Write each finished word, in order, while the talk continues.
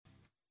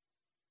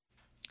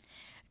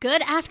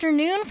Good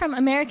afternoon from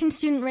American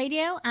Student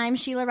Radio. I'm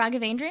Sheila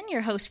Raghavendran, your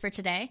host for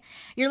today.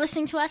 You're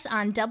listening to us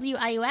on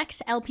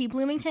WIUX LP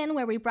Bloomington,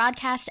 where we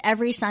broadcast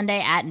every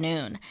Sunday at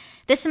noon.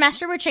 This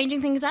semester, we're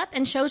changing things up,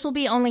 and shows will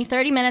be only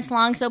 30 minutes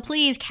long, so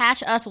please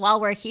catch us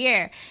while we're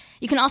here.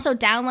 You can also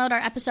download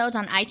our episodes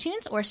on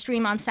iTunes or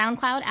stream on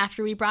SoundCloud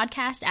after we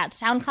broadcast at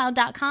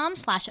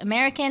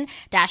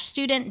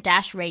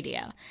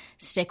soundcloud.com/American-student-radio.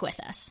 Stick with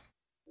us.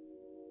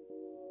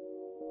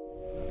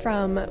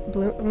 What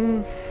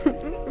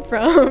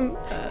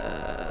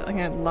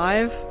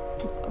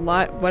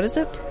is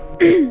it?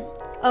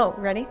 Oh,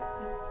 ready?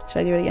 Should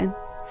I do it again?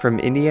 From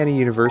Indiana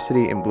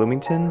University in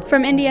Bloomington.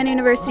 From Indiana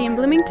University in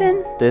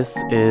Bloomington. This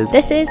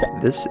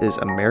is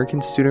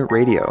American Student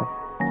Radio.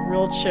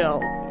 Real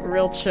chill.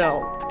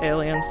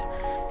 Aliens,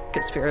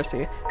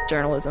 conspiracy,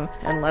 journalism,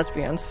 and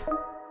lesbians.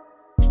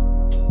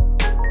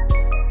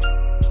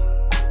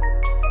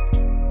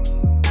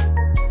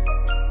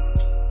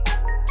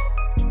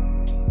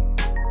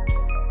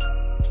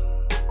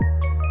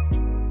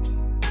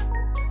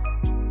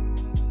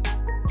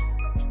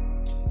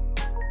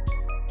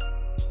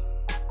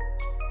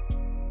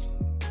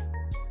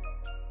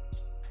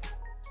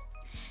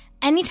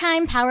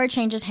 Anytime power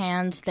changes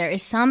hands, there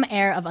is some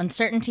air of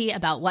uncertainty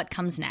about what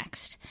comes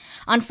next.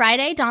 On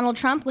Friday, Donald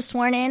Trump was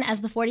sworn in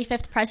as the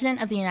 45th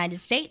President of the United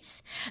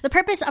States. The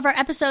purpose of our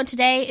episode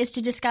today is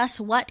to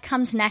discuss what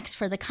comes next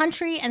for the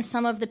country and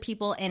some of the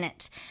people in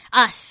it.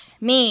 Us,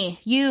 me,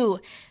 you,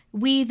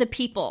 we the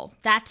people.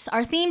 That's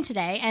our theme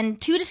today, and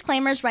two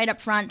disclaimers right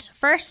up front.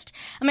 First,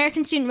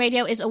 American Student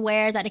Radio is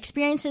aware that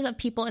experiences of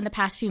people in the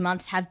past few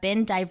months have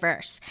been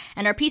diverse,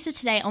 and our pieces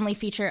today only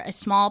feature a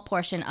small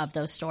portion of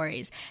those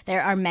stories.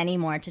 There are many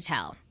more to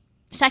tell.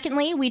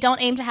 Secondly, we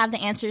don't aim to have the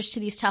answers to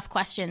these tough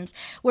questions.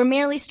 We're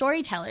merely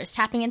storytellers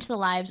tapping into the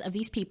lives of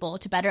these people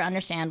to better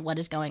understand what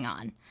is going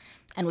on.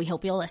 And we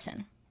hope you'll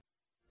listen.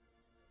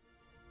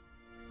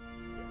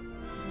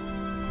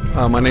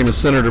 My name is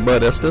Senator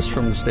Bud Estes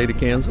from the state of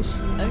Kansas.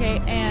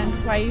 Okay, and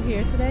why are you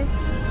here today?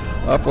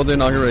 For the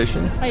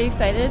inauguration. Are you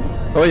excited?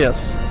 Oh,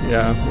 yes.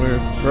 Yeah, we're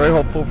very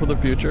hopeful for the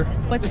future.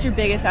 What's your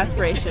biggest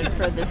aspiration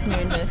for this new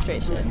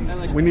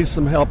administration? We need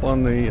some help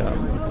on the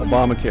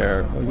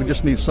Obamacare. We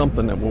just need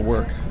something that will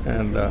work.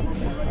 And I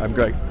have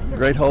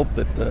great hope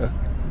that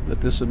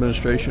this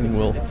administration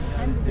will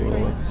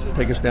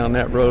take us down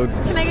that road.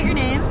 Can I get your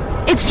name?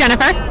 It's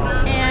Jennifer.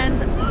 And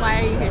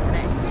why are you here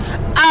today?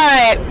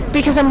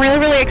 Because I'm really,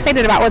 really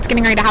excited about what's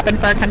getting ready to happen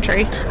for our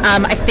country.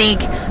 I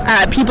think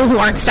people who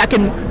aren't stuck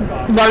in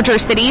larger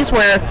cities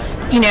where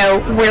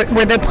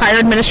the prior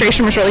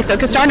administration was really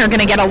focused on are going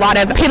to get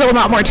paid a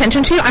lot more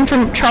attention to. I'm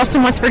from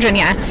Charleston, West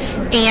Virginia,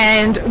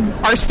 and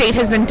our state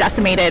has been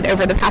decimated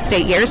over the past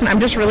 8 years, and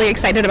I'm just really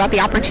excited about the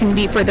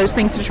opportunity for those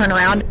things to turn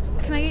around.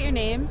 Can I get your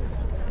name?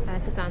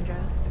 Cassandra.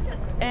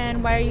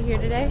 And why are you here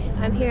today?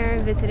 I'm here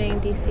visiting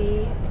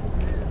D.C.,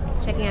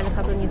 checking out a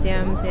couple of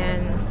museums,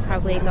 and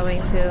probably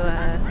going to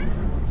an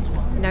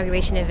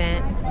inauguration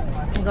event.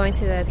 I'm going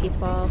to the Peace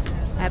Ball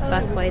at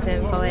Busboys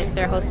and Poets.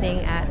 They're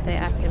hosting at the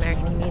African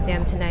American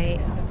Museum tonight.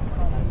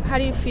 How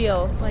do you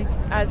feel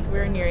as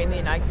we're nearing the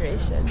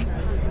inauguration?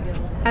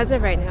 As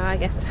of right now, I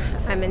guess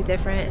I'm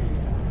indifferent.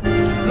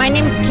 My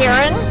name is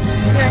Karen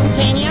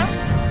Pena.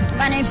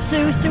 My name's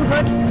Sue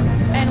Hood.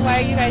 And why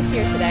are you guys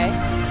here today?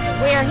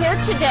 We are here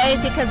today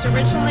because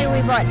originally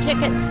we bought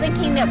tickets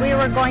thinking that we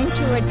were going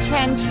to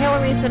attend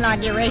Hillary's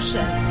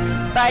inauguration,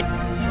 but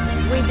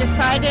we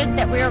decided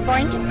that we were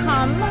going to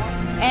come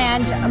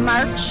and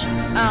march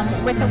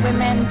with the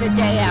women the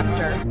day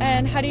after.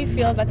 And how do you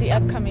feel about the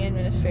upcoming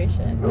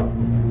administration?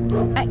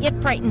 It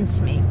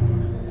frightens me.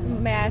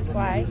 May I ask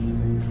why?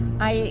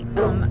 I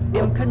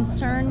am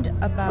concerned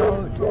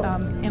about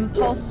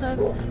impulsive,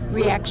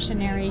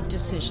 reactionary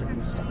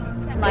decisions.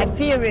 My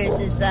fear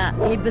is that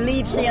he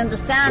believes he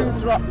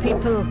understands what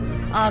people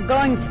are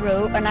going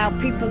through and how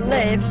people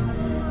live,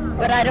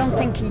 but I don't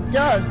think he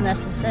does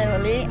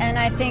necessarily, and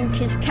I think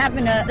his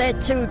cabinet, they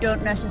too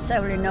don't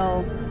necessarily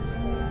know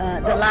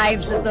the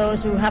lives of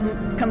those who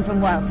haven't come from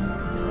wealth.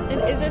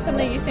 And is there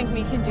something you think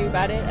we can do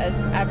about it as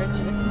average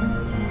citizens?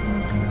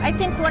 I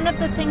think one of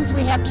the things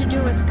we have to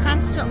do is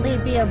constantly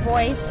be a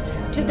voice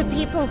to the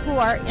people who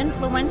are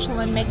influential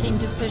in making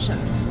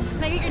decisions.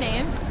 Can I get your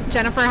names?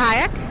 Jennifer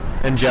Hayek.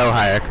 And Joe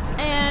Hayek.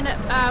 And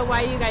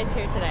why are you guys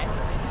here today?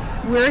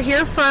 We're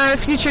here for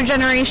future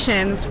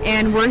generations,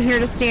 and we're here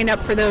to stand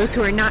up for those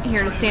who are not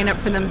here to stand up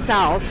for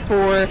themselves,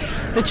 for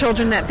the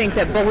children that think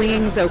that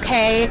bullying is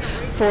okay,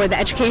 for the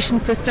education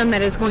system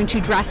that is going to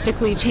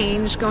drastically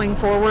change going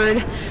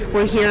forward.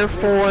 We're here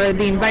for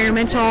the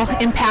environmental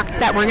impact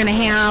that we're going to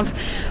have.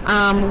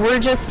 We're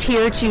just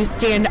here to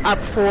stand up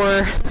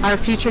for our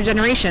future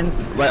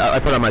generations. I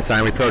put on my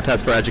sign, we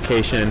protest for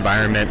education,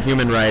 environment,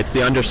 human rights,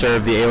 the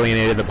underserved, the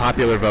alienated, the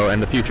popular vote,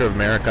 and the future of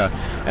America.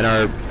 And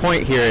our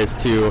point here is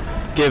to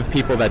give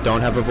people that don't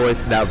have a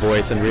voice that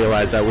voice and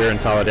realize that we're in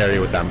solidarity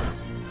with them.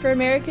 For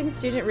American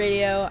Student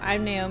Radio,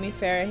 I'm Naomi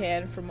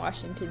Farahan from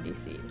Washington,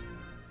 D.C.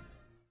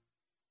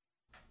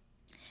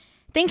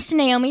 Thanks to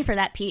Naomi for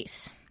that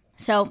piece.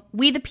 So,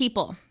 we the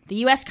people. The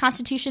U.S.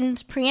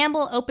 Constitution's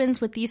preamble opens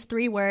with these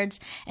 3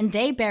 words, and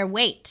they bear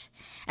weight.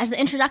 As the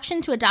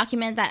introduction to a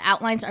document that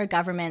outlines our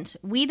government,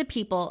 we the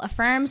people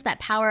affirms that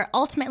power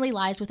ultimately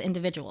lies with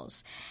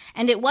individuals.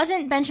 And it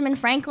wasn't Benjamin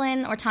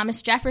Franklin or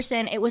Thomas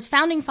Jefferson, it was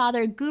founding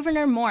father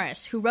Gouverneur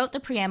Morris who wrote the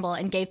preamble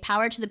and gave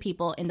power to the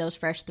people in those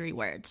first 3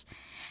 words.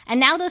 And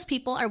now those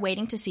people are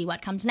waiting to see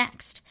what comes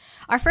next.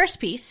 Our first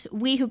piece,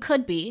 We Who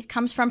Could Be,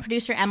 comes from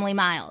producer Emily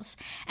Miles.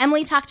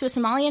 Emily talked to a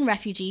Somalian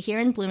refugee here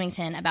in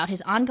Bloomington about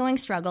his ongoing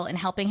struggle in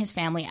helping his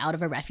family out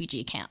of a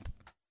refugee camp.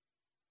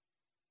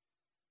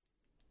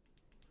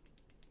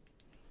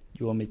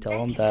 You want me to tell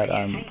them that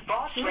I'm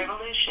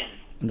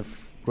in the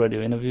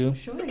radio interview?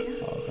 Sure,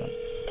 yeah. Okay.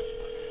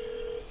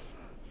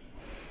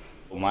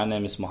 My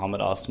name is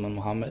Mohammed Osman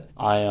Mohammed.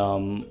 I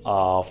am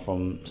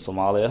from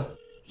Somalia.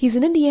 He's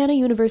an Indiana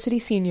University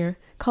senior,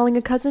 calling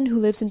a cousin who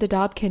lives in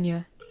Dadaab,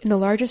 Kenya, in the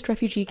largest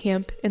refugee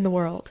camp in the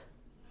world.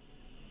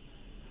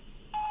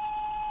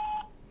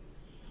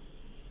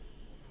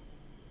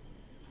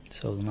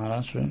 So they're not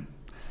answering.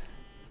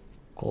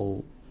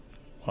 Call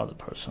another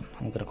person.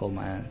 I'm going to call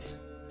my aunt.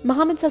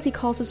 Mohammed says he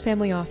calls his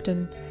family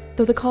often,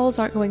 though the calls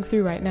aren't going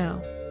through right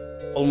now.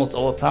 Almost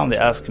all the time they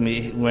ask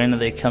me, when are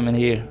they coming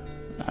here?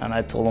 And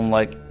I told them,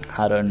 I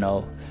don't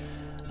know.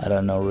 I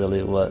don't know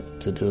really what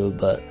to do,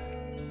 but...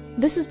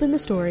 This has been the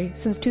story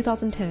since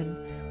 2010,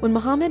 when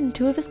Mohammed and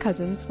 2 of his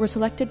cousins were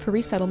selected for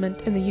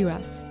resettlement in the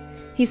U.S.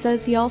 He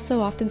says he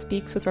also often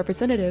speaks with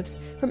representatives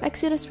from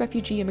Exodus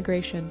Refugee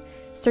Immigration,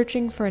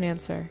 searching for an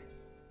answer.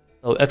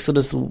 So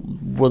Exodus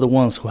were the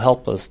ones who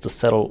helped us to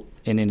settle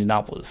in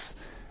Indianapolis.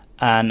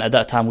 And at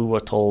that time we were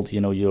told,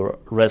 your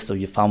rest of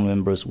your family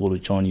members will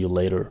join you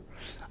later.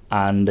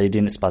 And they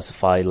didn't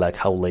specify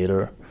how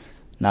later.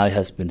 Now it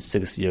has been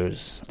 6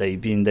 years. They've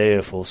been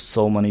there for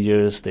so many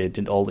years. They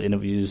did all the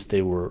interviews.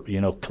 They were,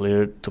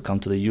 cleared to come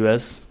to the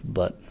U.S.,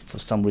 but for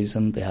some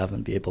reason they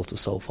haven't been able to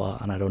so far,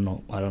 and I don't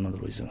know the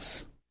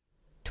reasons.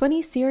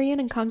 20 Syrian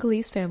and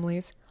Congolese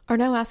families are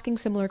now asking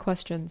similar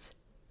questions.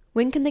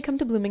 When can they come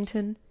to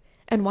Bloomington,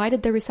 and why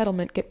did their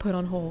resettlement get put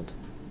on hold?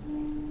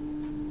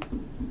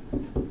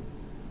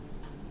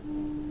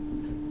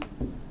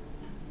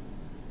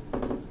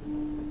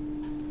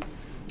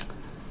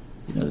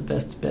 The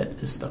best bet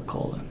is to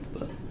call him,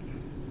 but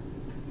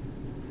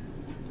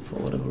for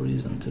whatever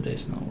reason,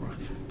 today's not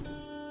working.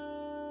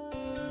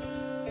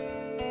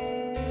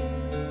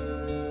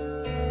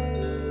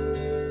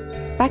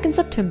 Back in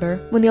September,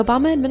 when the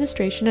Obama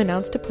administration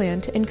announced a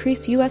plan to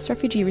increase U.S.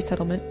 refugee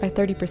resettlement by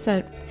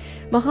 30%,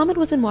 Mohammed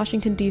was in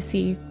Washington,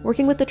 D.C.,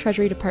 working with the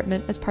Treasury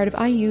Department as part of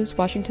IU's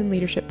Washington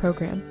Leadership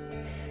Program.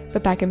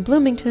 But back in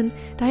Bloomington,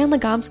 Diane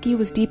Legomsky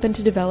was deep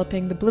into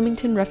developing the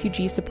Bloomington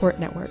Refugee Support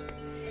Network.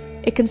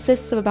 It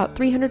consists of about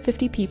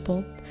 350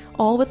 people,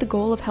 all with the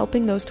goal of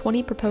helping those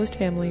 20 proposed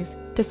families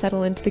to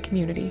settle into the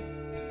community.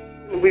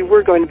 We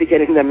were going to be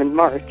getting them in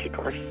March, of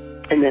course,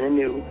 and then a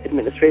new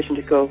administration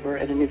took over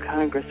and a new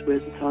Congress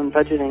with its own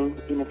budgeting,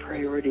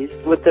 priorities.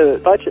 With the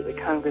budget that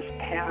Congress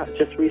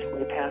just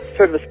recently passed,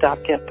 sort of a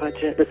stopgap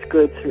budget that's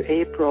good through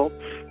April,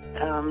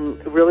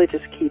 really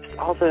just keeps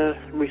all the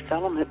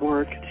resettlement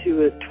work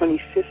to a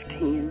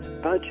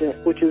 2015 budget,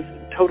 which is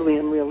totally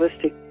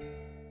unrealistic.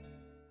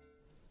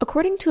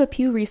 According to a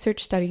Pew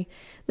Research study,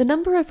 the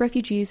number of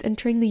refugees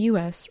entering the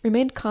U.S.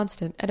 remained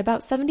constant at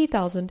about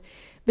 70,000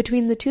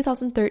 between the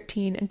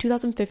 2013 and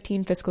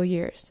 2015 fiscal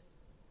years.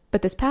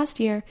 But this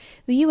past year,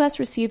 the U.S.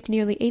 received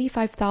nearly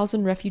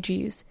 85,000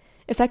 refugees,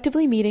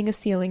 effectively meeting a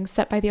ceiling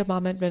set by the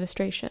Obama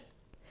administration.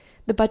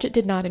 The budget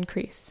did not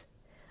increase.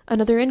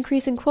 Another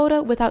increase in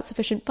quota without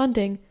sufficient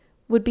funding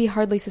would be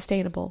hardly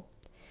sustainable.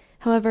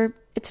 However,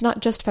 it's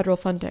not just federal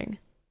funding.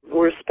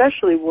 We're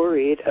especially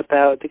worried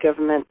about the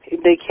government.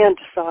 They can't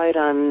decide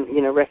on,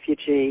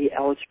 refugee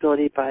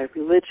eligibility by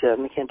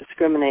religion. They can't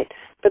discriminate,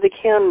 but they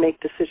can make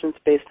decisions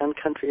based on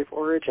country of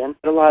origin.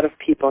 A lot of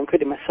people,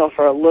 including myself,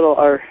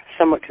 are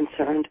somewhat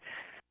concerned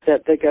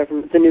that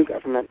the new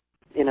government,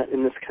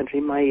 in this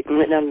country might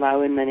not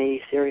allow in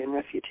many Syrian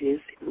refugees,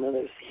 even though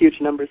there's huge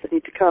numbers that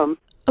need to come.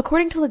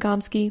 According to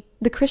Legomsky,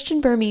 the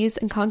Christian Burmese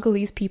and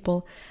Congolese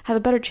people have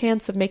a better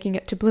chance of making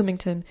it to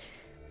Bloomington,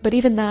 but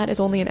even that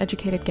is only an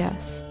educated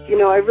guess.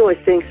 I really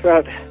think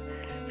throughout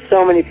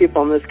so many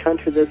people in this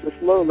country, there's this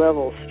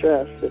low-level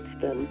stress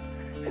that's been,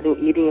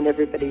 eating at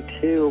everybody,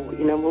 too.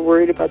 We're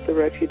worried about the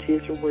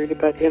refugees, we're worried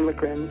about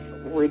immigrants,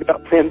 we're worried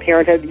about Planned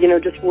Parenthood,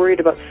 just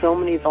worried about so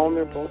many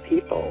vulnerable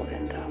people,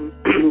 and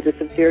it's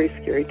a very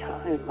scary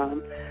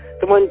time.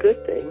 The one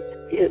good thing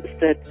is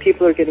that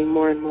people are getting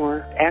more and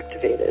more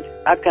activated.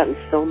 I've gotten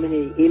so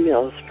many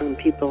emails from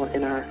people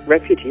in our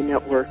refugee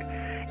network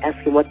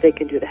asking what they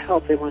can do to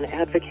help. They want to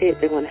advocate.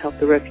 They want to help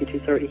the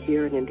refugees already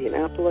here in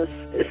Indianapolis.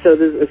 So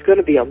there's going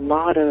to be a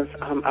lot of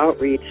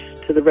outreach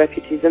to the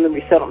refugees and the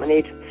resettlement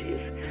agencies,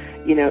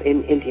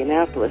 in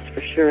Indianapolis for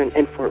sure,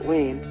 and Fort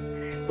Wayne,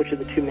 which are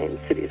the 2 main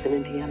cities in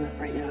Indiana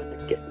right now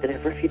that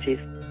have refugees.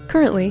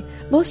 Currently,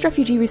 most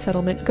refugee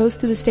resettlement goes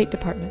through the State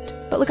Department,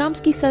 but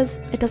Legomsky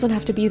says it doesn't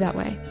have to be that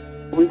way.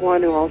 We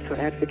want to also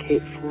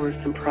advocate for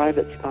some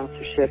private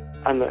sponsorship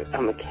on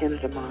the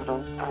Canada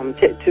model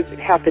to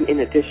happen in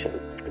addition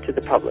to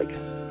the public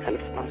kind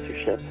of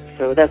sponsorship.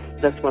 So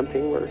that's one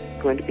thing we're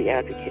going to be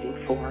advocating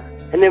for.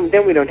 And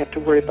then we don't have to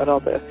worry about all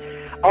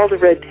the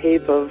red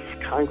tape of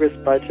Congress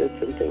budgets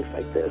and things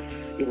like this.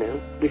 You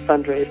know, we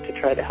fundraise to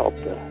try to help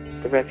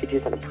the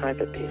refugees on a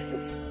private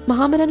basis.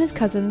 Mohammed and his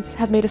cousins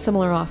have made a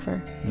similar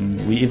offer.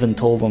 We even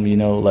told them,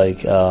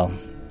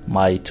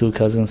 my 2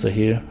 cousins are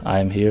here,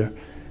 I'm here.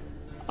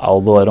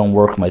 Although I don't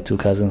work, my 2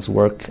 cousins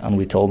work, and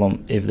we told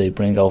them if they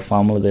bring our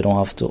family, they don't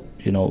have to,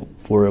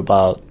 worry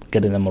about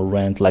getting them a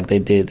rent like they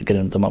did,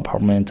 getting them an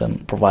apartment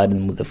and providing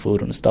them with the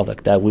food and stuff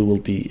like that. We will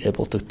be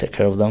able to take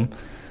care of them,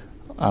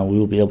 and we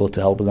will be able to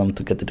help them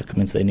to get the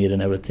documents they need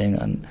and everything,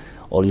 and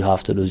all you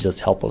have to do is just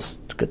help us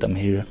to get them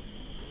here.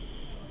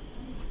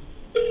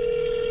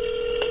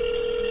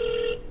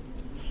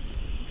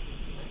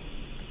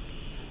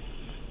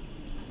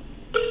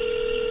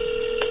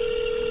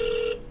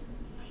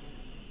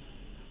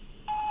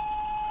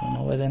 I don't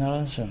know why they're not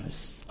answering.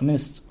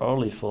 It's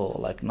early for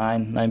like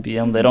 9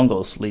 p.m. They don't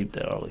go to sleep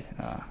that early.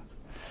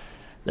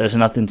 There's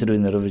nothing to do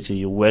in the refugee.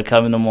 You wake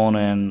up in the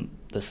morning,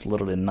 there's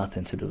literally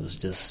nothing to do. It's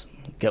just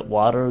get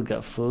water,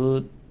 get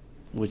food,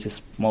 which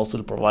is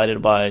mostly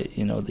provided by,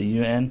 the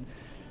UN.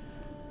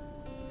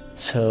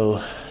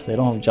 So they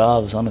don't have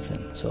jobs or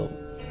anything. So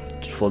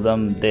for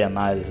them, day and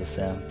night is the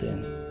same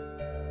thing.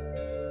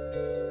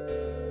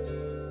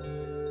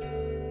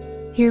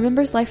 He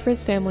remembers life for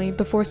his family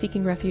before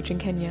seeking refuge in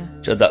Kenya.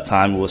 At that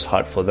time, it was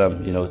hard for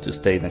them, to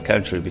stay in the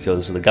country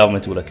because the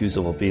government would accuse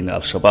them of being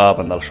Al-Shabaab,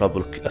 and Al-Shabaab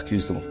would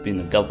accuse them of being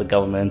the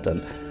government,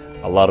 and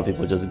a lot of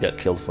people just get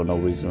killed for no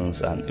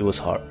reasons, and it was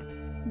hard.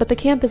 But the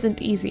camp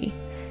isn't easy,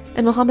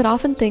 and Mohammed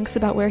often thinks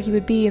about where he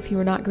would be if he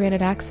were not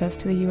granted access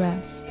to the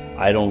U.S.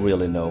 I don't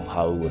really know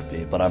how it would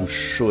be, but I'm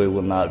sure it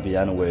will not be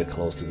anywhere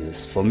close to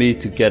this. For me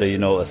to get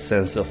a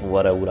sense of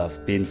what I would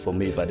have been for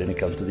me if I didn't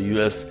come to the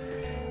U.S.,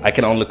 I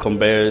can only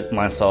compare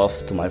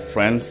myself to my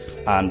friends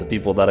and the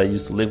people that I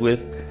used to live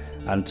with,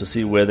 and to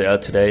see where they are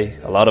today.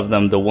 A lot of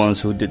them, the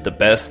ones who did the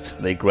best,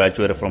 they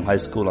graduated from high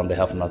school and they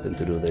have nothing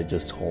to do. They're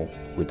just home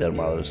with their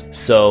mothers.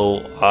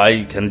 So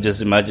I can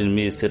just imagine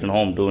me sitting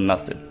home doing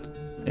nothing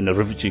in a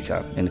refugee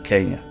camp in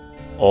Kenya,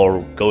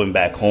 or going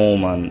back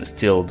home and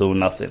still doing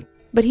nothing.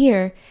 But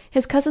here,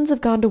 his cousins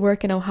have gone to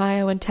work in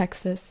Ohio and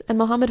Texas, and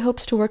Mohammed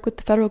hopes to work with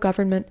the federal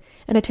government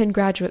and attend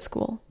graduate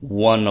school.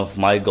 One of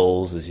my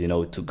goals is,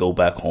 to go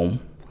back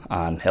home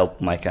and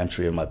help my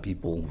country and my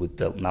people with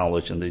the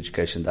knowledge and the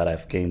education that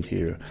I've gained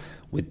here,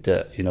 with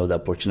the, the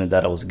opportunity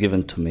that was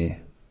given to me.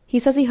 He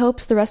says he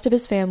hopes the rest of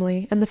his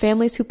family and the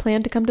families who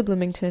plan to come to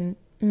Bloomington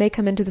may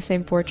come into the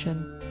same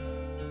fortune.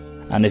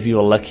 And if you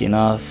are lucky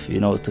enough,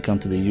 to come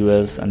to the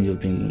U.S. and you've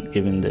been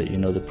given the,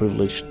 the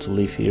privilege to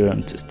live here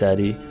and to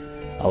study,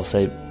 I'll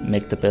say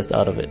make the best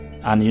out of it.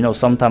 And,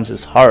 sometimes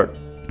it's hard.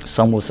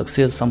 Some will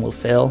succeed, some will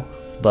fail.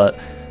 But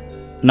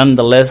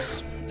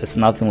nonetheless, it's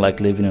nothing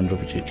like living in a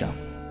refugee camp.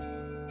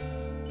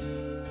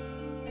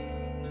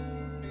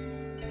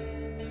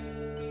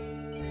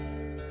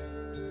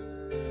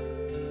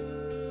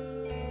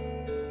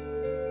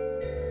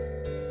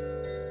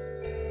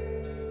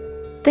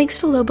 Thanks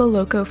to Lobo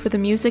Loco for the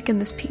music in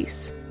this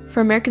piece.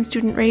 For American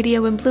Student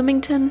Radio in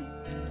Bloomington,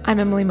 I'm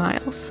Emily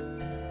Miles.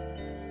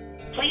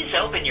 Please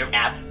open your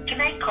app to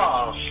make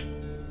calls.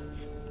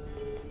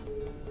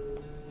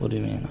 What do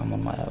you mean? I'm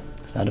on my app.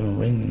 It's not even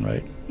ringing,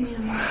 right?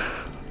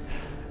 Yeah.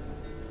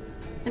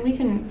 And we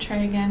can try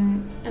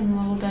again in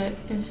a little bit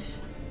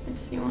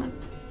if you want.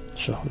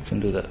 Sure, we can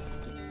do that.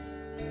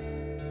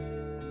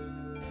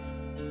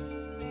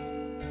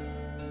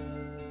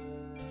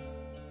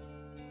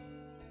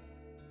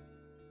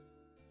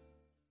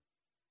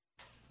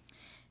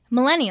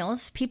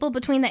 Millennials, people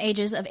between the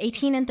ages of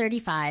 18 and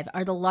 35,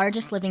 are the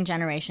largest living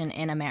generation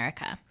in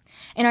America.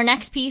 In our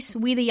next piece,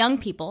 We the Young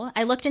People,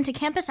 I looked into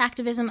campus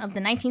activism of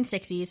the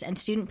 1960s and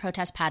student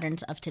protest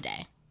patterns of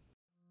today.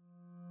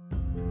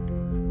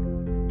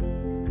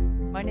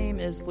 My name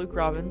is Luke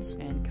Robbins,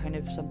 and kind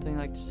of something I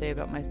like to say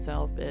about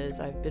myself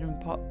is I've been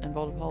involved in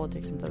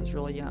politics since I was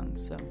really young.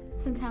 So.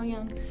 Since how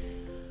young?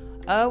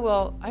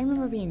 Well, I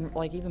remember being,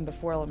 even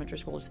before elementary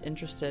school, just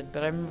interested,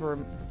 but I remember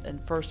in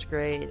first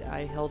grade,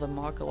 I held a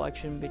mock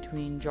election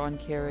between John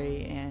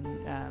Kerry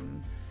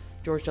and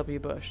George W.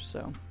 Bush,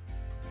 so.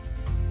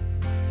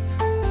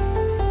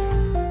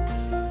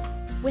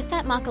 With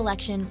that mock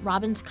election,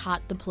 Robbins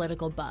caught the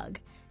political bug.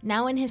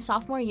 Now in his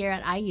sophomore year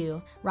at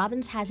IU,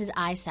 Robbins has his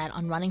eyes set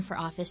on running for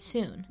office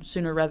soon.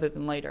 Sooner rather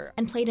than later.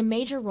 And played a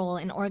major role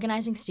in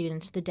organizing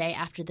students the day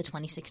after the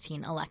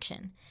 2016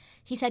 election.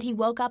 He said he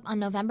woke up on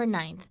November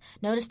 9th,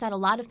 noticed that a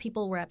lot of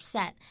people were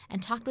upset,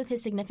 and talked with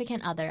his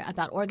significant other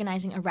about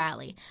organizing a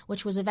rally,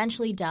 which was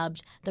eventually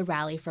dubbed the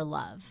Rally for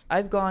Love.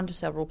 I've gone to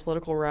several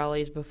political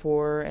rallies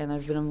before, and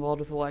I've been involved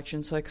with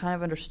elections, so I kind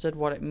of understood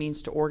what it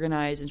means to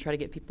organize and try to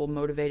get people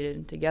motivated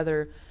and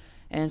together.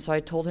 And so I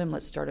told him,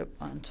 let's start it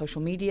on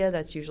social media.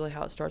 That's usually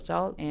how it starts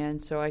out.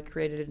 And so I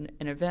created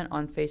an event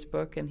on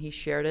Facebook, and he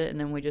shared it. And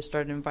then we just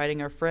started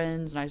inviting our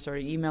friends, and I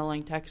started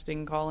emailing,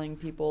 texting, calling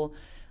people.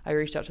 I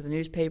reached out to the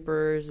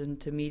newspapers and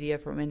to media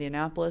from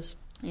Indianapolis,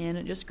 and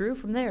it just grew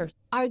from there.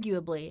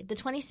 Arguably, the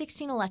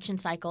 2016 election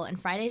cycle and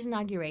Friday's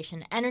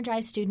inauguration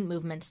energized student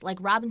movements like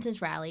Robinson's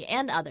rally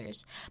and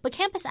others, but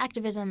campus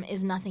activism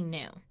is nothing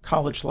new.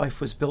 College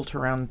life was built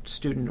around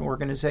student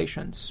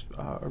organizations,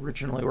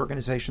 originally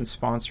organizations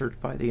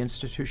sponsored by the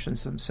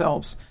institutions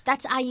themselves.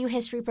 That's IU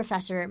history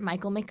professor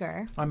Michael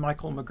McGurr. I'm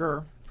Michael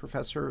McGurr,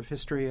 professor of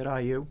history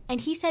at IU. And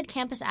he said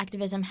campus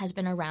activism has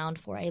been around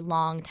for a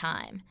long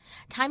time.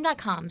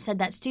 Time.com said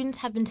that students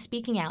have been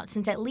speaking out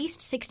since at least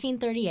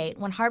 1638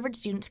 when Harvard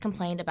students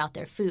complained about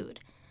their food.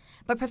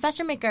 But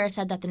Professor McGurr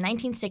said that the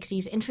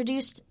 1960s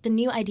introduced the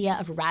new idea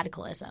of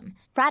radicalism.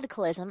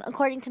 Radicalism,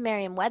 according to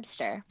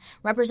Merriam-Webster,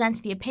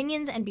 represents the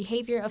opinions and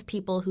behavior of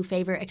people who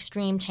favor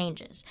extreme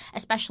changes,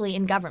 especially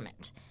in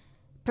government.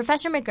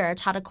 Professor McGurr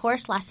taught a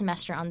course last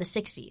semester on the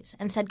 60s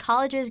and said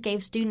colleges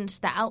gave students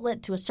the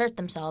outlet to assert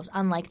themselves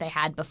unlike they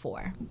had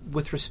before.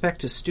 With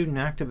respect to student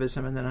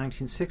activism in the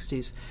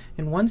 1960s,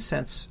 in one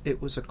sense,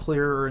 it was a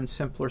clearer and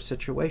simpler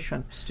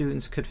situation.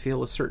 Students could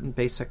feel a certain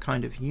basic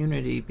kind of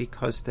unity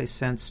because they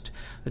sensed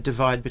a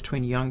divide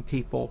between young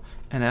people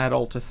and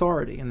adult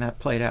authority, and that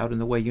played out in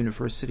the way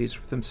universities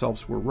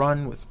themselves were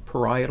run, with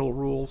parietal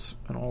rules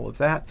and all of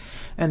that,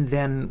 and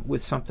then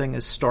with something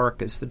as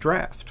stark as the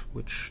draft,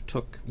 which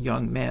took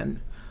young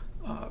men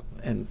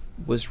and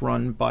was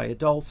run by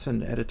adults,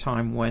 and at a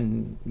time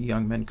when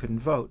young men couldn't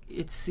vote.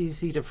 It's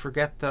easy to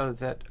forget, though,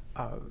 that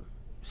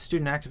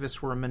student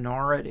activists were a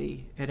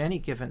minority at any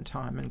given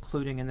time,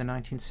 including in the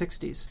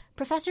 1960s.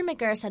 Professor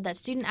McGurr said that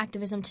student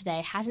activism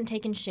today hasn't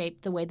taken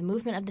shape the way the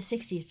movement of the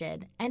 60s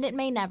did, and it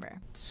may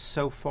never.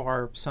 So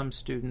far, some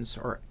students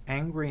are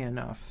angry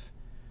enough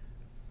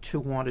to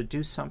want to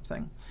do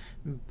something,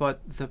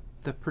 but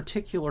the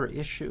particular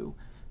issue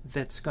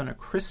that's going to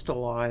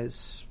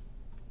crystallize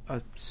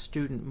a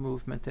student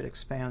movement that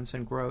expands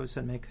and grows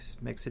and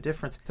makes a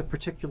difference, the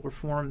particular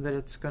form that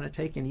it's going to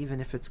take, and even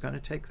if it's going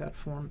to take that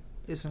form,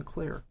 isn't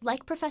clear.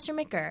 Like Professor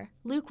McGurr,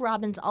 Luke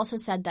Robbins also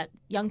said that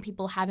young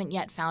people haven't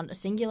yet found a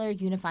singular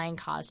unifying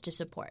cause to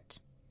support.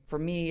 For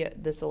me,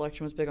 this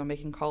election was big on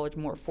making college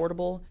more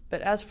affordable.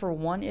 But as for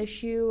one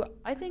issue,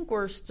 I think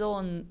we're still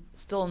in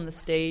the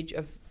stage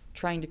of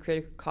trying to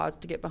create a cause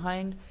to get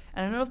behind.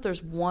 And I don't know if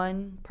there's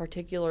one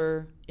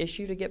particular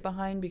issue to get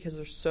behind because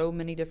there's so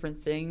many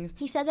different things.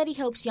 He said that he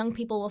hopes young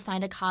people will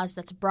find a cause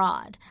that's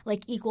broad,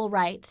 like equal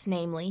rights,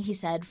 namely, he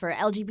said, for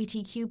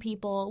LGBTQ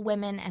people,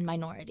 women, and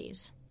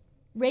minorities.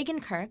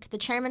 Reagan Kirk, the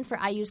chairman for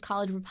IU's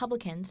College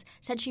Republicans,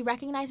 said she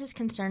recognizes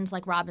concerns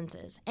like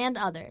Robbins's and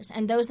others,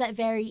 and those that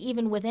vary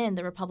even within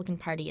the Republican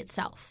Party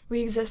itself. We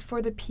exist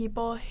for the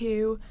people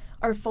who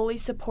are fully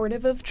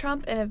supportive of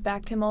Trump and have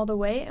backed him all the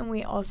way, and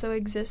we also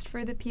exist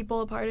for the people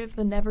a part of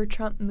the Never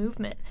Trump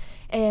movement.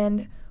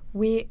 And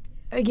we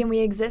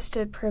exist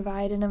to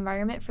provide an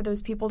environment for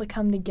those people to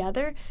come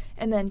together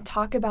and then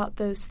talk about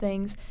those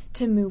things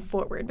to move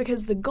forward,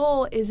 because the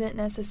goal isn't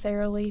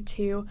necessarily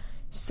to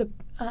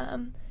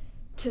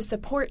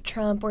support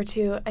Trump or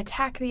to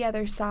attack the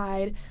other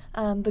side.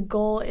 The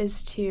goal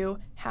is to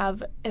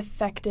have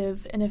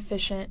effective and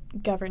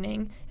efficient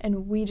governing,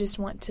 and we just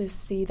want to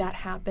see that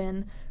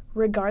happen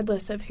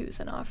regardless of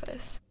who's in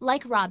office.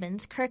 Like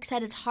Robbins, Kirk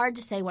said it's hard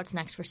to say what's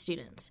next for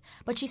students,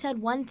 but she said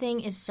one thing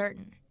is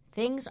certain.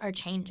 Things are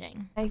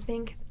changing. I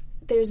think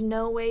there's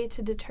no way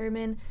to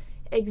determine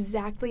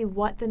exactly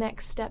what the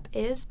next step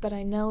is, but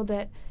I know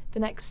that the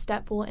next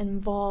step will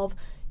involve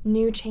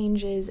new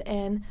changes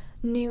and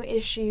new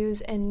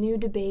issues and new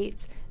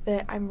debates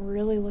that I'm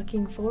really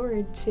looking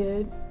forward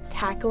to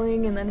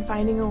tackling and then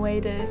finding a way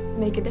to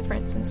make a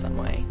difference in some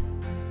way.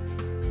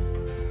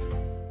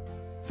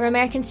 For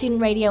American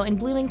Student Radio in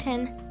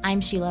Bloomington,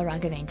 I'm Sheila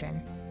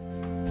Raghavendran.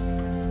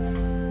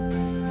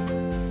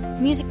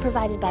 Music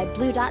provided by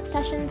Blue Dot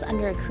Sessions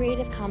under a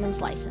Creative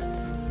Commons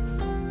license.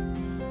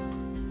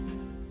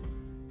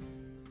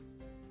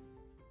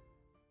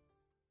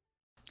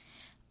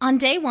 On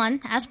day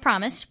one, as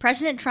promised,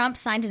 President Trump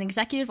signed an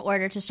executive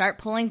order to start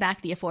pulling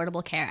back the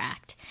Affordable Care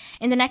Act.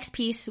 In the next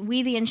piece,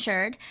 We the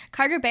Insured,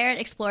 Carter Barrett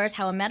explores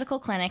how a medical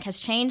clinic has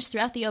changed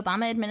throughout the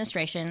Obama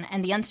administration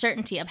and the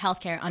uncertainty of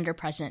healthcare under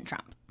President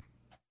Trump.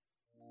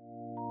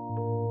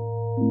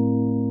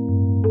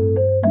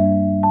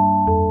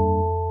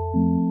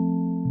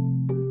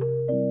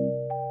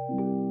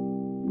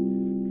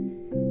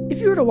 If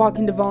you were to walk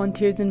into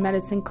Volunteers in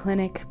Medicine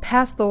Clinic,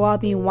 past the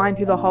lobby and wind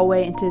through the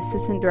hallway into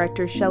Assistant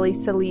Director Shelley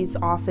Salih's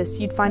office,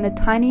 you'd find a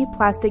tiny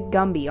plastic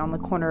Gumby on the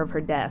corner of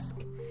her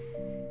desk.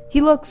 He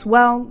looks,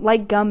 well,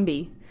 like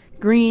Gumby.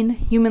 Green,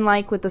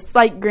 human-like, with a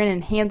slight grin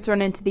and hands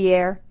thrown into the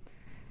air.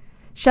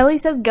 Shelley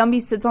says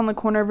Gumby sits on the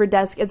corner of her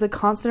desk as a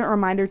constant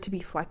reminder to be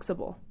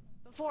flexible.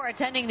 Before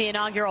attending the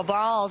inaugural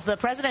balls, the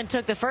president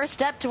took the first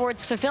step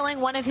towards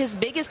fulfilling one of his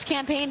biggest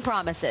campaign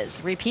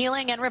promises,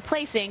 repealing and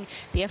replacing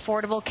the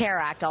Affordable Care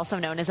Act, also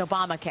known as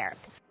Obamacare.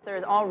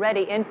 There's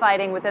already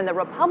infighting within the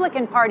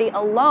Republican Party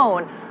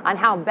alone on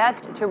how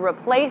best to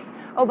replace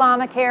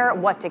Obamacare,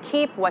 what to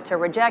keep, what to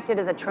reject. It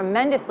is a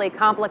tremendously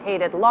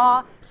complicated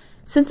law.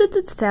 Since its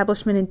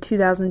establishment in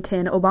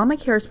 2010,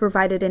 Obamacare has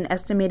provided an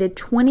estimated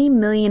 20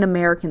 million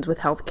Americans with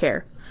health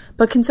care.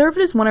 But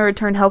conservatives want to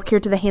return health care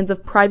to the hands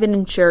of private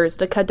insurers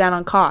to cut down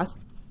on costs.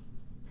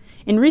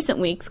 In recent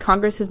weeks,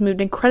 Congress has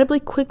moved incredibly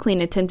quickly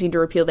in attempting to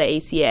repeal the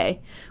ACA,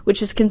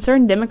 which has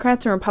concerned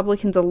Democrats and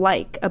Republicans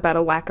alike about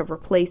a lack of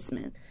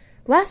replacement.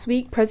 Last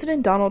week,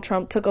 President Donald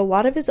Trump took a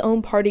lot of his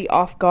own party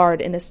off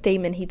guard in a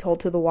statement he told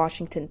to the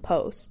Washington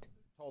Post.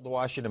 Told the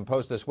Washington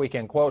Post this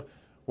weekend, quote,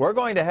 "We're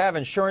going to have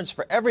insurance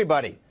for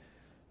everybody.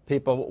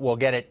 People will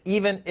get it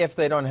even if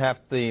they don't have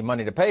the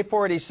money to pay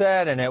for it," he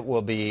said, "and it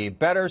will be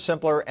better,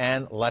 simpler,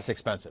 and less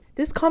expensive."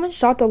 This comment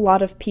shocked a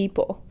lot of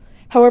people.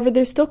 However,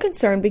 they're still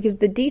concerned because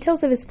the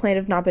details of his plan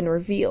have not been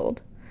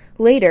revealed.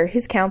 Later,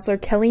 his counselor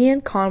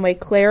Kellyanne Conway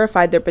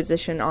clarified their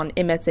position on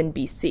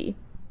MSNBC.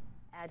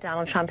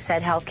 Donald Trump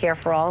said health care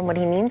for all, and what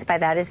he means by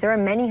that is there are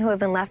many who have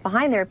been left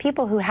behind. There are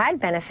people who had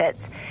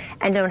benefits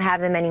and don't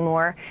have them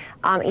anymore.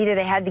 Either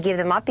they had to give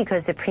them up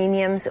because the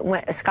premiums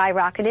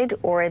skyrocketed,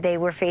 or they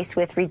were faced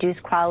with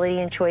reduced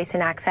quality and choice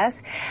and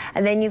access.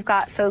 And then you've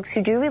got folks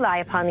who do rely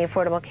upon the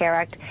Affordable Care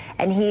Act,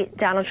 and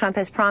Donald Trump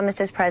has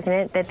promised as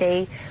president that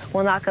they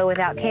will not go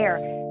without care.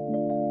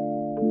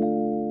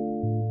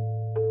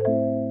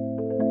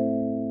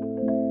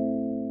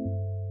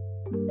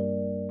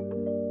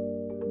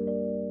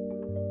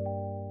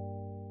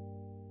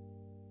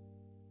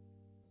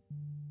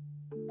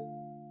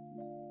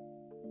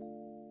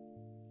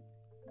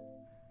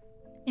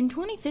 In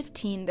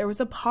 2015, there was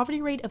a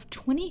poverty rate of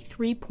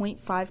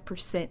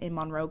 23.5% in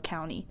Monroe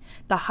County,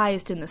 the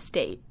highest in the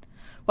state.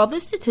 While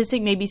this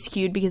statistic may be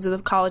skewed because of the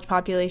college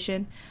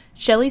population,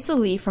 Shelley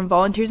Salih from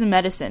Volunteers in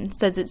Medicine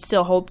says it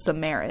still holds some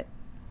merit.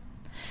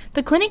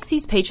 The clinic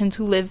sees patients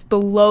who live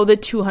below the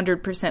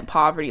 200%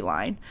 poverty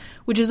line,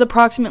 which is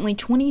approximately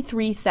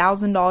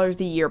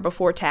 $23,000 a year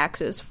before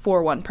taxes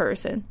for one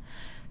person.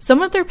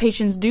 Some of their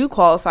patients do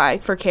qualify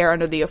for care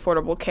under the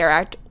Affordable Care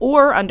Act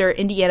or under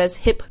Indiana's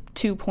HIP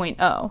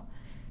 2.0.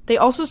 They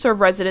also serve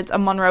residents of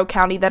Monroe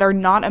County that are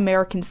not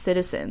American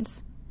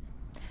citizens.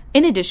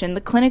 In addition, the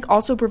clinic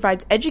also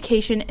provides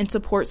education and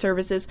support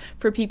services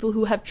for people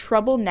who have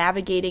trouble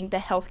navigating the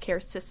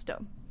healthcare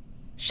system.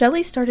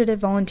 Shelley started at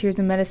Volunteers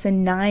in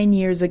Medicine 9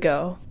 years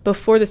ago,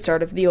 before the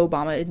start of the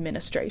Obama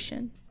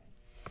administration.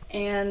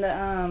 And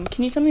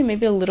can you tell me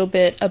maybe a little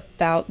bit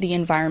about the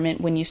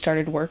environment when you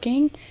started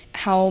working?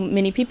 How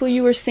many people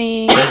you were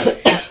seeing,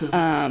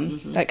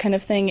 that kind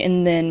of thing,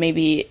 and then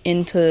maybe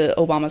into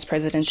Obama's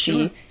presidency,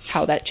 Sure.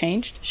 How that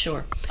changed?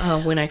 Sure.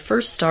 When I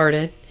first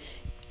started,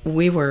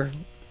 we were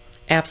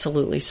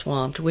absolutely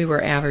swamped. We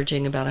were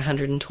averaging about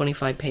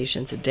 125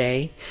 patients a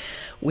day.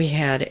 We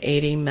had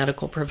 80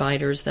 medical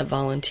providers that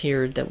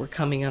volunteered that were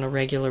coming on a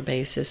regular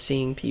basis,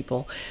 seeing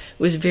people.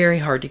 It was very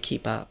hard to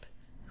keep up.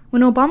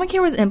 When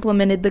Obamacare was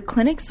implemented, the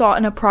clinic saw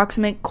an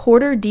approximate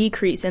quarter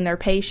decrease in their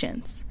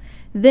patients.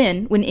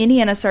 Then, when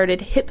Indiana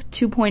started HIP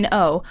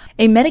 2.0,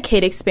 a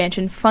Medicaid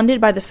expansion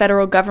funded by the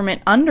federal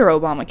government under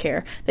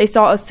Obamacare, they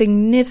saw a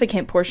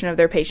significant portion of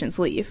their patients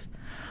leave.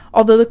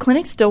 Although the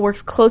clinic still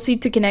works closely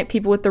to connect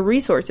people with the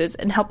resources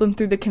and help them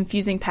through the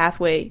confusing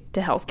pathway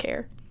to health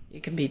care.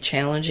 It can be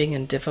challenging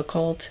and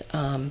difficult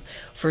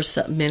for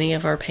many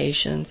of our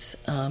patients.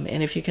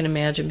 And if you can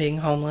imagine being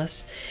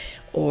homeless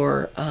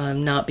or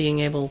not being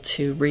able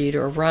to read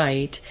or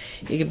write,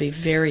 it can be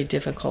very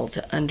difficult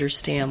to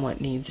understand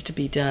what needs to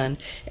be done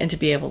and to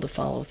be able to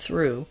follow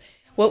through.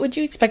 What would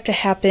you expect to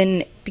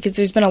happen, because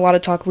there's been a lot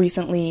of talk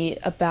recently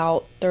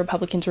about the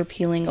Republicans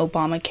repealing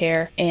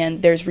Obamacare,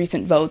 and there's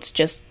recent votes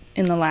just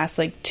in the last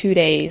 2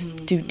 days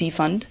to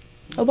defund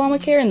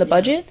Obamacare in the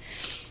budget.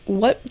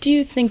 What do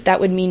you think that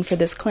would mean for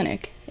this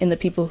clinic and the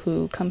people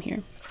who come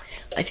here?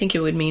 I think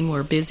it would mean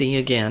we're busy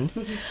again.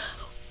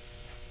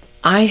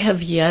 I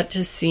have yet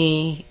to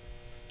see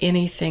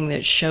anything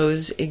that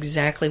shows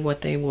exactly what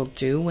they will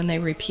do when they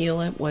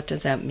repeal it. What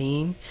does that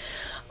mean?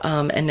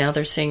 And now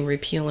they're saying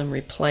repeal and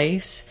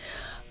replace.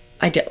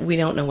 We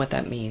don't know what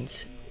that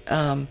means.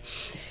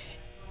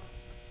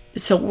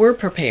 So we're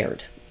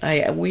prepared.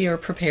 We are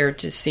prepared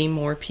to see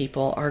more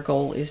people. Our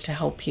goal is to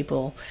help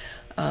people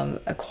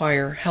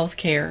acquire health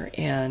care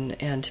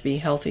and to be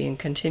healthy and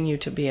continue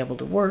to be able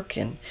to work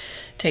and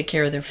take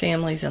care of their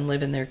families and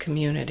live in their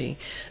community.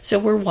 So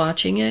we're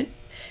watching it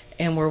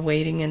and we're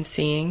waiting and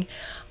seeing.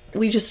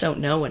 We just don't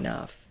know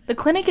enough. The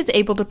clinic is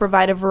able to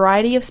provide a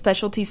variety of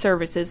specialty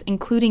services,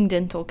 including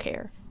dental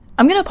care.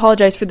 I'm going to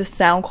apologize for the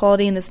sound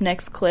quality in this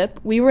next clip.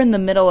 We were in the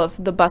middle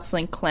of the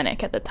bustling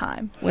clinic at the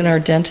time. When our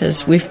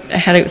dentist, we've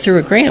had it through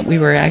a grant, we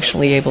were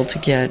actually able to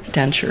get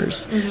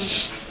dentures.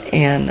 Mm-hmm.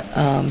 And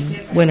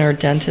when our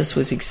dentist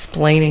was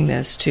explaining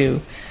this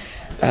to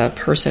a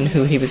person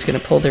who he was going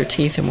to pull their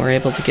teeth and were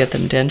able to get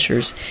them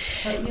dentures,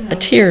 a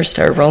tear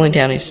started rolling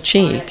down his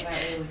cheek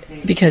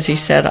because he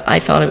said, I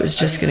thought it was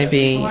just going to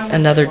be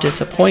another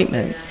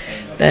disappointment.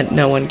 that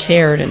no one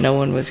cared and no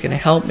one was going to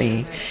help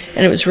me.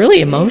 And it was really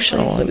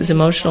emotional. It was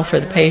emotional for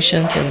the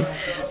patient and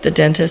the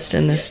dentist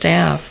and the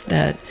staff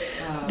that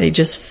they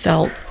just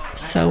felt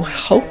so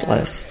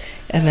hopeless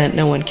and that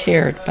no one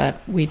cared,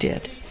 but we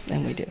did,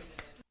 and we do.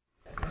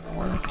 It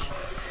worked.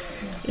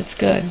 It's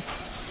good.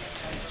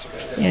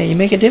 Yeah, you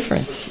make a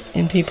difference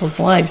in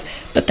people's lives,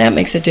 but that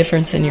makes a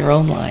difference in your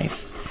own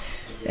life.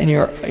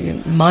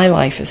 And my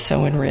life is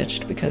so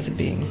enriched because of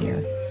being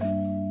here.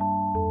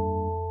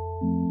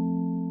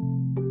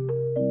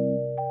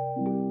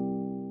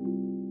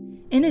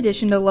 In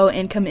addition to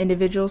low-income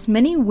individuals,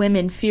 many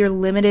women fear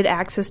limited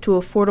access to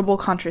affordable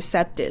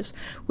contraceptives,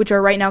 which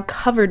are right now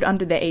covered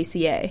under the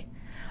ACA.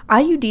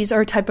 IUDs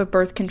are a type of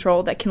birth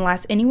control that can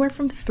last anywhere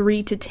from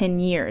 3 to 10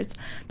 years,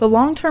 but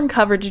long-term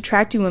coverage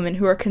attracting women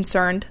who are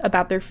concerned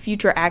about their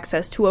future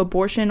access to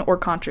abortion or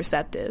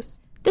contraceptives.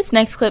 This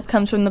next clip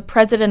comes from the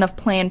president of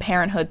Planned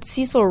Parenthood,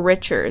 Cecil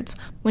Richards,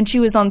 when she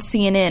was on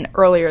CNN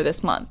earlier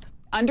this month.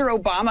 Under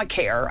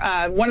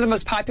Obamacare, one of the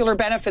most popular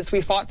benefits we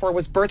fought for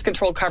was birth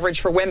control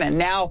coverage for women.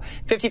 Now,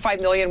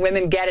 55 million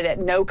women get it at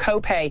no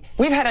copay.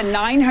 We've had a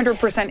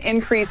 900%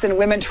 increase in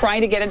women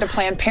trying to get into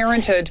Planned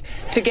Parenthood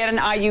to get an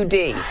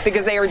IUD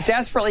because they are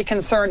desperately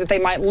concerned that they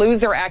might lose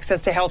their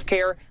access to health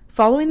care.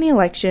 Following the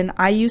election,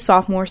 IU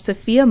sophomore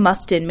Sophia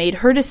Mustin made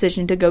her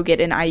decision to go get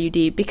an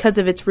IUD because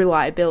of its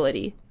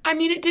reliability. I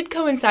mean, it did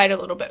coincide a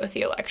little bit with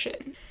the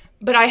election.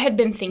 But I had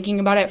been thinking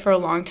about it for a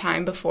long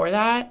time before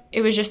that.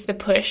 It was just the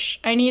push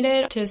I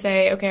needed to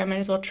say, okay, I might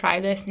as well try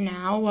this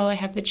now while I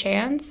have the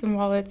chance and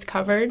while it's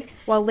covered.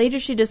 While later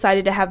she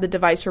decided to have the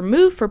device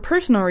removed for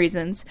personal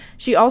reasons,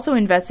 she also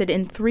invested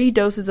in 3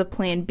 doses of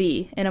Plan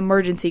B, an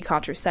emergency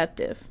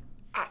contraceptive.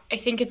 I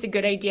think it's a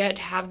good idea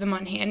to have them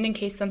on hand in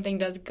case something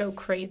does go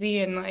crazy,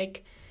 and,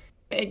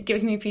 it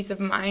gives me peace of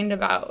mind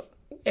about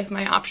if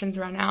my options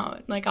run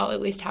out. I'll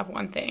at least have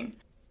one thing.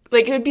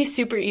 It would be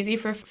super easy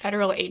for a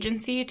federal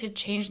agency to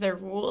change their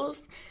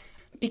rules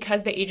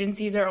because the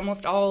agencies are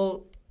almost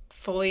all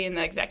fully in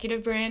the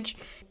executive branch.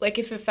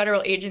 If a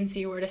federal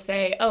agency were to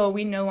say, oh,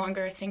 we no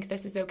longer think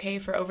this is okay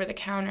for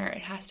over-the-counter,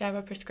 it has to have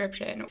a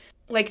prescription.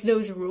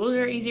 Those rules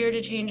are easier to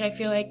change, I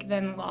feel like,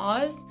 than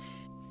laws.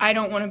 I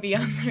don't want to be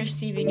on the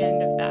receiving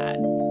end of that.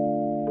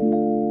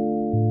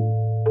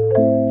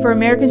 For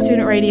American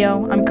Student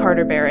Radio, I'm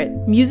Carter Barrett.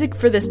 Music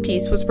for this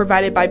piece was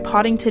provided by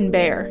Poddington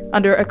Bear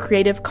under a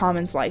Creative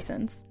Commons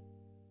license.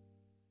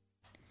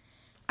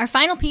 Our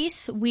final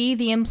piece, We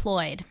the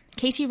Employed.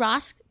 Casey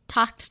Ross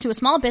talks to a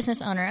small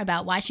business owner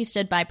about why she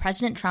stood by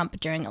President Trump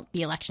during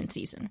the election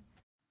season.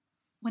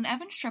 When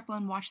Evan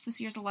Striplin watched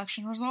this year's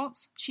election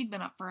results, she'd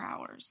been up for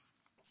hours.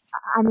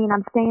 I mean,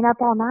 I'm staying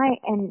up all night,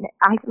 and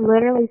I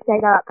literally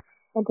stayed up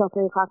until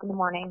 3 o'clock in the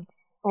morning,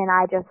 and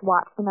I just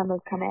watched the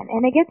numbers come in.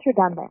 And it gets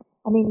redundant.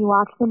 I mean, you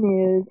watch the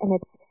news, and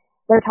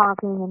they're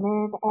talking, and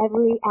then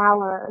every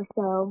hour or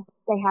so,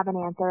 they have an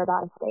answer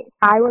about a state.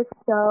 I was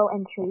so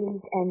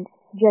intrigued and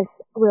just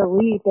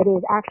relieved that it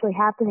was actually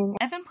happening.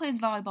 Evan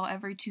plays volleyball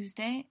every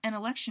Tuesday, and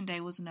Election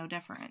Day was no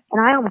different.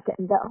 And I almost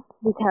didn't go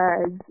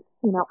because,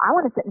 I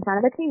want to sit in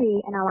front of the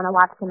TV, and I want to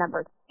watch the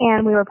numbers.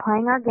 And we were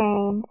playing our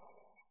game,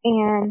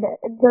 and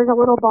there's a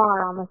little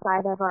bar on the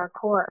side of our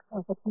court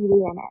with a TV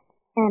in it.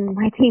 And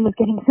my team was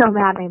getting so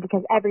mad at me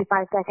because every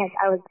 5 seconds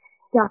I was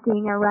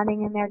ducking or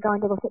running in there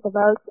going to look at the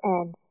votes.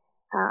 And,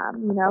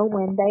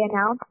 when they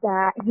announced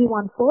that he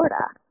won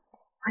Florida,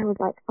 I was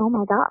like, oh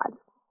my God,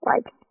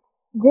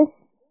 this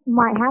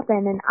might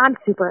happen, and I'm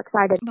super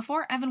excited.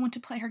 Before Evan went to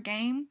play her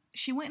game,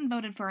 she went and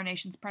voted for our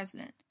nation's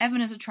president.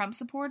 Evan is a Trump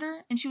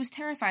supporter, and she was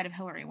terrified of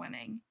Hillary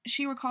winning.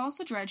 She recalls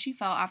the dread she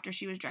felt after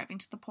she was driving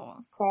to the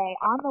polls.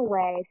 On the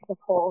way to the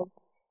polls,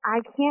 I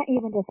can't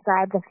even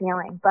describe the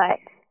feeling, but,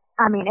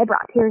 it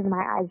brought tears in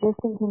my eyes just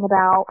thinking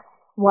about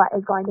what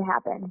is going to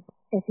happen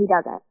if he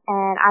doesn't.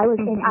 And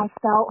I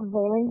felt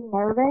very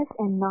nervous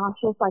and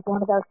nauseous, like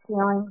one of those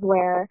feelings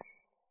where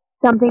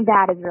something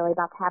bad is really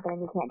about to happen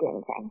and you can't do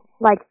anything.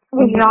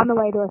 When you're on the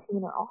way to a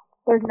funeral,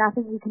 there's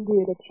nothing you can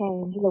do to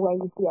change the way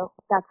you feel.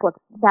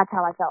 That's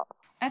how I felt.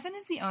 Evan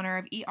is the owner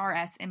of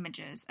ERS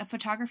Images, a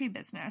photography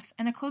business,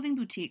 and a clothing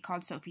boutique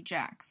called Sophie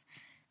Jacks.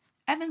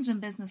 Evan's been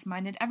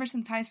business-minded ever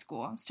since high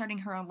school, starting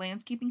her own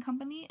landscaping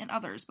company and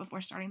others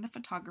before starting the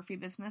photography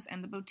business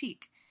and the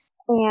boutique.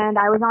 And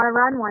I was on a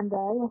run one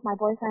day with my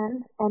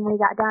boyfriend, and we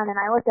got done, and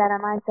I looked at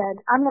him, and I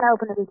said, I'm going to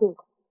open a boutique.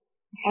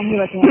 And he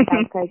looked at me like I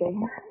was crazy.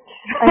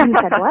 And he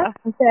said, what?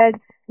 I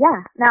said,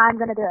 yeah, now I'm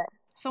going to do it.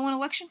 So when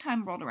election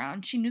time rolled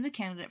around, she knew the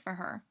candidate for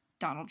her,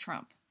 Donald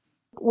Trump.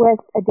 With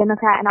a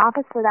Democrat in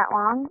office for that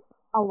long,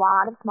 a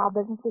lot of small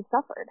businesses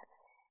suffered.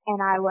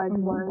 And I was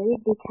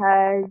worried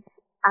because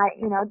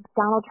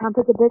Donald Trump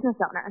is a business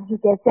owner. He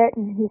gets it,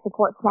 and he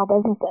supports small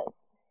businesses.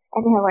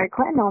 And Hillary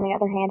Clinton, on the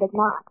other hand, is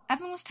not.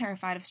 Evan was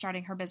terrified of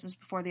starting her business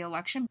before the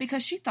election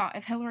because she thought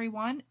if Hillary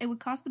won, it would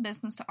cause the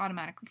business to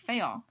automatically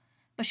fail.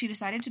 But she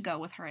decided to go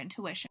with her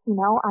intuition.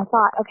 I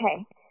thought,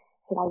 okay,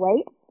 should I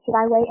wait? Should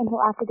I wait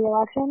until after the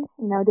election?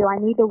 Do I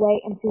need to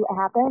wait and see what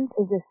happens?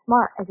 Is this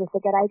smart? Is this a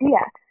good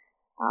idea?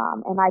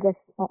 And I just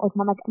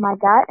went with my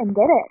gut and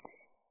did it.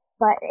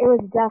 but it was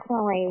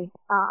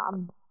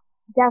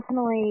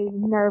definitely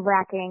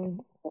nerve-wracking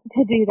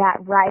to do that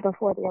right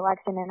before the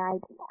election, and I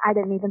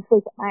didn't even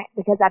sleep at night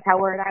because that's how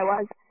worried I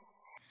was.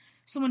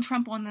 So when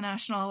Trump won the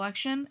national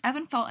election,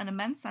 Evan felt an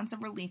immense sense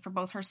of relief for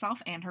both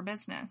herself and her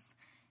business.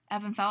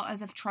 Evan felt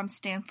as if Trump's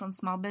stance on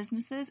small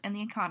businesses and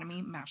the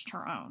economy matched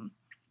her own.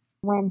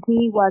 When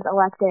he was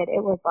elected,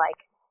 it was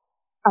like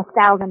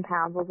 1,000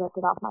 pounds was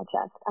lifted off my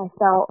chest. I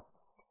felt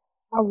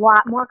a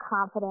lot more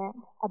confident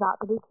about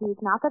the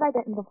boutique. Not that I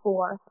didn't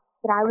before,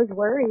 but I was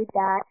worried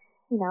that,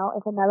 you know,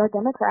 if another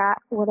Democrat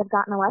would have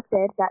gotten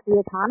elected, that the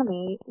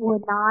economy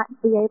would not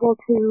be able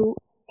to,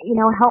 you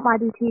know, help my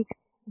boutique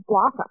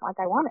blossom like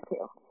I wanted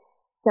to.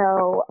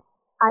 So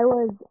I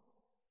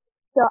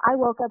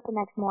woke up the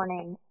next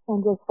morning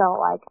and just felt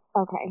like,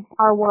 okay,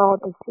 our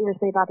world is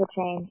seriously about to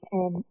change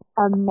in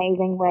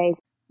amazing ways.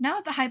 Now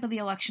that the hype of the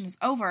election is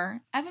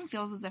over, Evan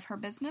feels as if her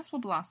business will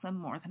blossom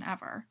more than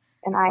ever.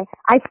 And I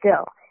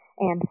still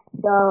am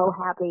so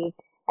happy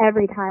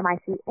every time I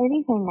see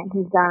anything that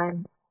he's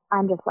done.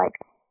 I'm just like,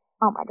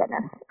 oh my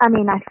goodness. I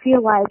mean, I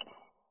feel like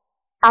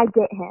I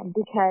get him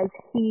because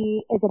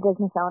he is a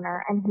business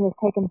owner and he has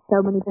taken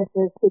so many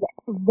businesses to the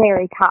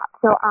very top.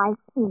 So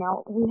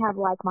we have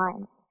like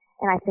minds,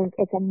 and I think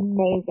it's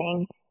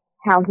amazing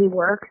how he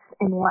works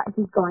and what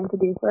he's going to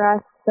do for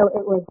us. So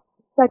it was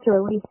such a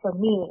relief for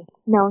me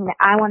knowing that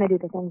I want to do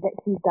the things that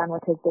he's done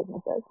with his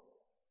businesses.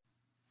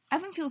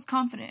 Evan feels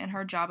confident in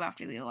her job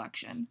after the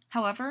election.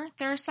 However,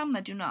 there are some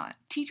that do not.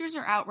 Teachers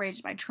are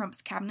outraged by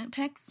Trump's cabinet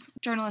picks.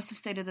 Journalists have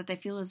stated that they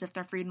feel as if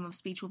their freedom of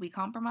speech will be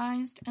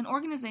compromised. And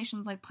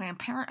organizations like Planned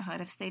Parenthood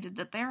have stated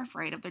that they're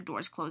afraid of their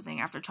doors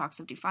closing after talks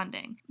of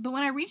defunding. But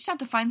when I reached out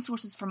to find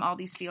sources from all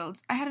these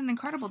fields, I had an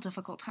incredible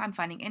difficult time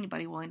finding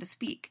anybody willing to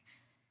speak.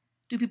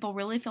 Do people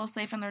really feel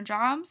safe in their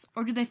jobs,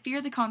 or do they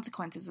fear the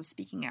consequences of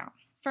speaking out?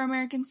 For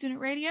American Student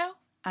Radio,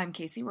 I'm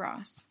Casey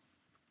Ross.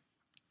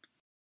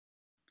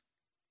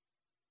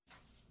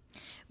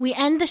 We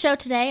end the show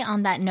today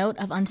on that note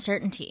of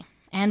uncertainty,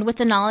 and with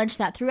the knowledge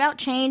that throughout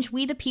change,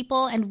 we the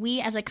people and we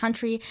as a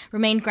country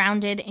remain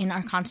grounded in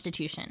our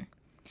Constitution.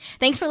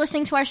 Thanks for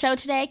listening to our show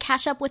today.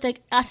 Catch up with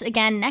us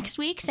again next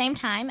week, same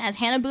time, as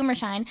Hannah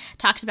Boomershine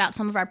talks about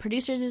some of our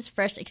producers'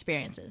 first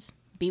experiences.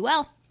 Be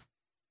well.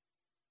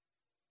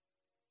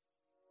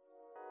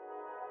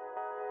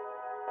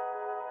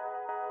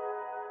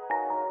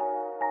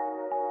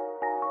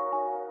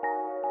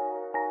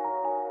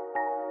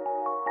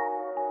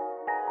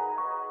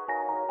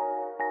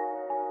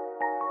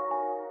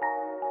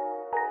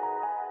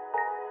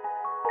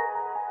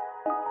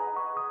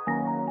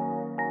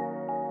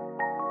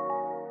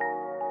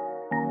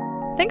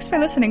 Thanks for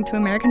listening to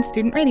American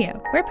Student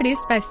Radio. We're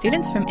produced by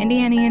students from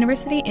Indiana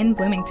University in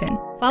Bloomington.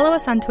 Follow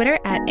us on Twitter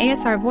at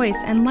ASR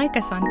Voice and like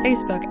us on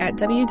Facebook at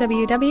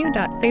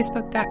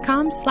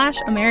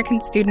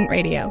www.facebook.com/American Student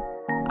Radio.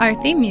 Our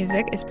theme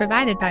music is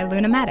provided by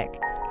Lunamatic.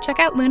 Check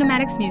out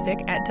Lunamatic's music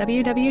at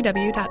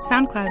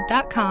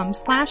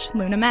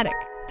www.soundcloud.com/Lunamatic.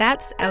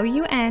 That's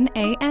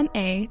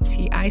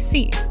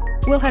LUNAMATIC.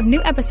 We'll have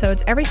new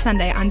episodes every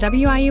Sunday on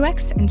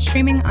WIUX and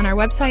streaming on our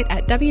website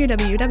at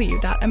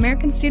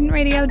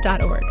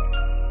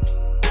www.americanstudentradio.org.